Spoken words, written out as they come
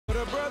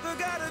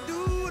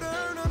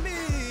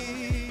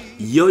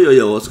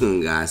Yo, what's going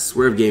on, guys?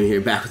 Swerve Gaming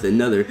here, back with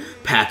another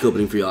pack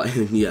opening for y'all.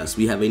 And yes,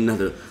 we have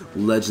another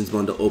Legends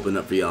bundle open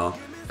up for y'all.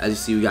 As you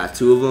see, we got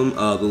two of them,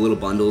 the little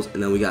bundles,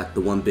 and then we got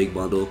the one big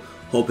bundle.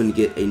 Hoping to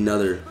get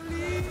another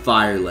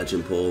fire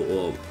legend pull,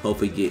 or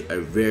hopefully get a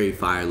very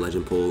fire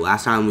legend pull.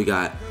 Last time we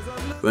got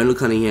Randall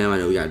Cunningham, I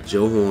know we got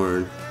Joe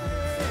Horn,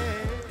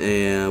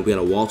 and we got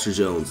a Walter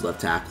Jones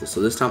left tackle. So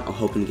this time I'm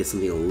hoping to get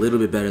something a little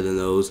bit better than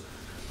those.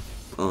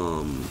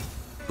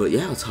 But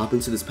yeah, let's hop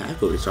into this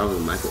pack. We're starting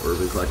with Michael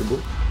Irvin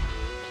collectible.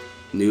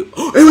 New,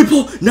 and we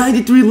pull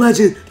 93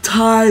 legend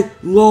Ty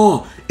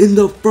Law in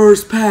the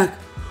first pack.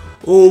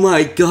 Oh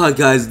my god,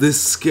 guys,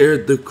 this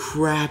scared the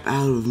crap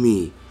out of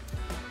me.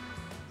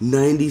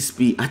 90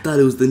 speed. I thought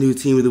it was the new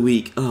team of the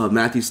week.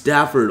 Matthew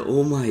Stafford.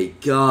 Oh my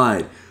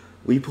god.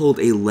 We pulled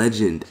a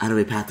legend out of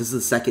a pack. This is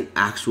the second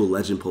actual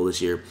legend pull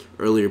this year.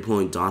 Earlier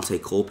pulling Dante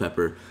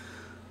Culpepper.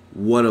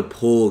 What a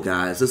pull,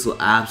 guys. This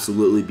will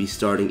absolutely be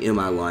starting in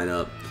my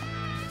lineup.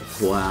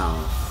 Wow.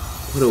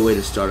 What a way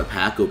to start a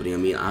pack opening. I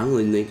mean, I don't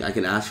really think I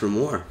can ask for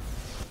more.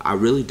 I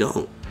really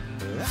don't.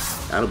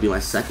 That'll be my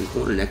second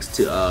corner next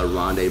to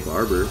Rondé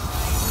Barber.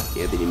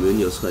 Anthony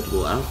Munoz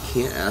collectible. I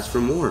can't ask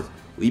for more.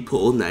 We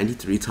pulled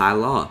 93 Ty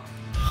Law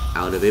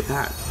out of a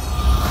pack.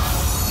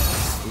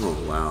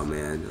 Oh, wow,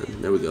 man.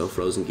 There we go.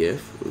 Frozen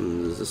gift.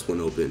 Is this one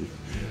open?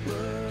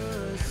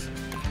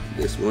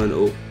 This one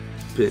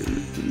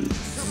open.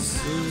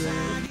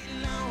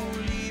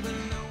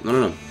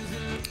 No.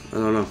 I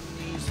don't know.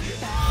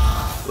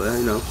 Well,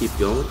 you know, keep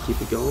going,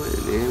 keep it going,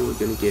 and then we're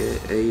gonna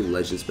get a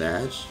Legends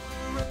badge.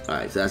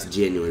 Alright, so that's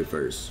January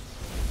 1st.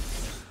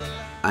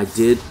 I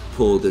did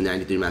pull the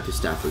 93 Matthew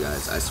Stafford,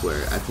 guys, I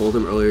swear. I pulled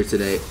him earlier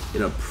today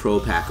in a pro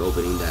pack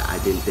opening that I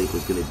didn't think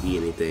was gonna be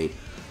anything,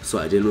 so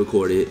I didn't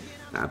record it.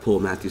 I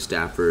pulled Matthew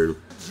Stafford.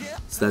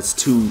 So that's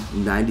two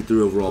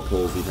 93 overall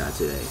pulls we've had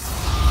today.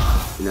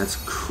 And that's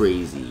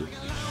crazy.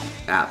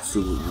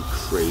 Absolutely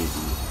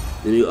crazy.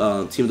 The new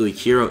team of the week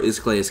hero is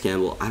Calais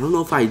Campbell. I don't know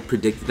if I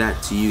predicted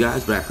that to you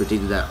guys, but I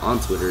predicted that on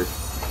Twitter.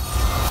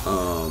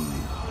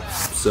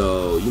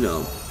 So, you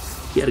know,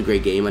 he had a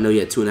great game. I know he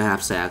had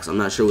 2.5 sacks. I'm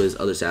not sure what his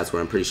other stats were.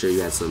 I'm pretty sure he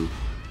had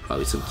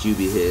probably some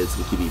QB hits,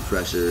 some QB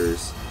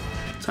pressures.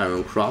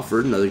 Tyrone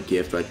Crawford, another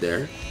gift right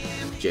there.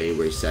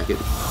 January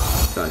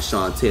 2nd. Got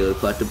Sean Taylor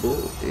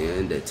collectible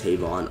and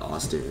Tavon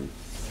Austin.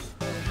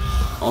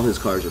 All his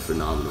cards are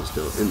phenomenal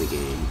still in the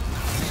game.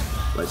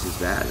 Legends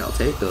badge, I'll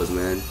take those,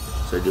 man.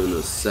 Start doing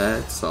those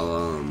sets.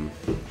 I'll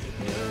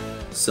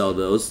sell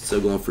those.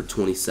 Still going for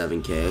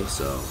 27K,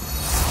 so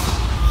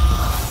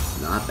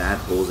not bad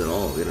pulls at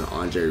all. We got an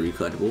Andre Reed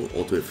collectible,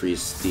 Ultimate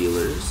Freeze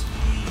Steelers,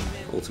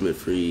 Ultimate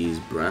Freeze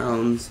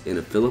Browns, and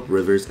a Phillip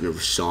Rivers and a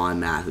Rashawn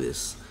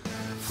Mathis.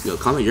 You know,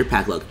 comment your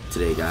pack luck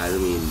today, guys. I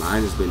mean,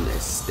 mine has been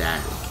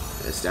ecstatic.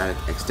 Ecstatic.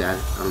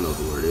 I don't know what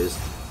the word is.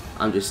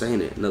 I'm just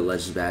saying it. Another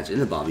Legends badge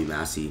and a Bobby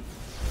Massey.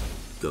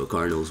 Go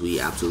Cardinals. We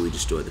absolutely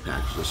destroyed the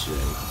Packers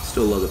yesterday.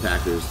 Still love the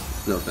Packers.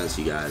 No offense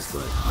to you guys,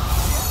 but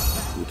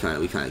we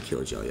kind of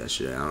killed y'all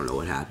yesterday. I don't know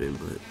what happened,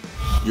 but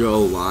your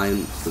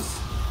O-line was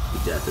the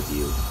death of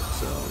you.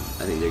 So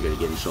I think they're gonna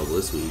get in trouble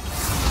this week.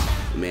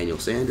 Emmanuel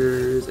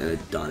Sanders and a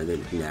Donovan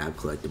McNabb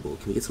collectible.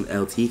 Can we get some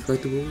LT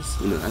collectibles?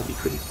 You know, that'd be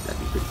pretty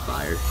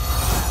fire.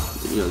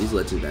 You know, these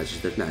Legends badges,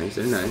 they're nice.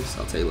 They're nice.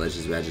 I'll take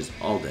Legends badges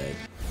all day.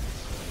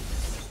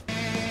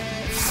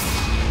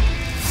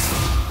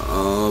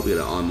 Oh, we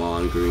got an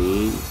Armand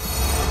Green.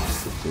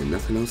 And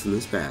nothing else in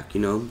this pack, you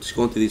know. Just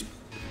going through these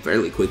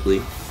fairly quickly.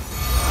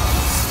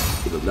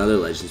 Give another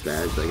Legends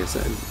badge, like I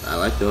said. I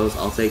like those.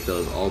 I'll take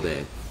those all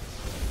day.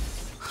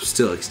 I'm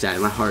still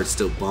ecstatic. My heart's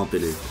still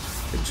bumping and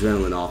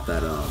adrenaline off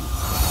that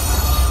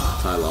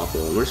Ty Law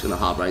pull. And we're just gonna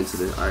hop right into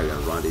the. Alright,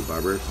 got Rondé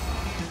Barber.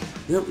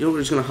 Yep, we're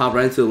just gonna hop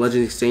right into the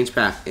Legends Exchange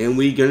pack, and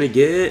we gonna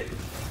get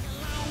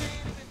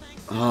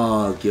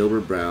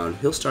Gilbert Brown.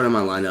 He'll start in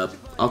my lineup.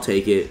 I'll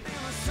take it.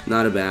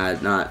 Not a bad,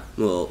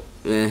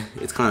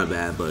 it's kind of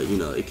bad, but you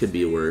know, it could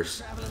be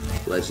worse.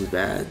 Legends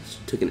badge,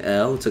 took an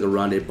L, took a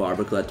Rondé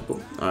Barber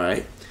collectible.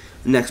 Alright,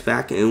 next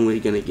pack, and we're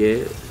gonna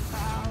get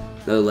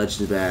another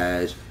Legends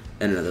badge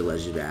and another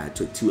Legends badge.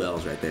 Took 2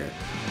 L's right there.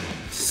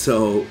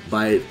 So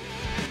by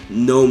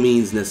no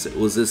means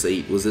was this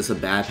a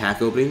bad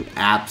pack opening?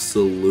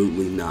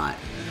 Absolutely not.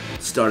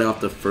 Starting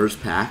off the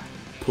first pack,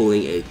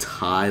 pulling a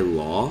Ty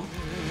Law.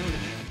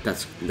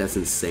 That's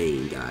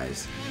insane,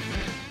 guys.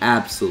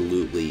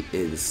 Absolutely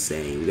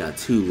insane. We got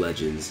 2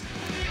 legends.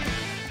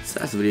 So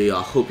that's the video,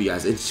 y'all. Hope you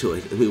guys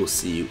enjoyed, and we will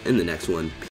see you in the next one.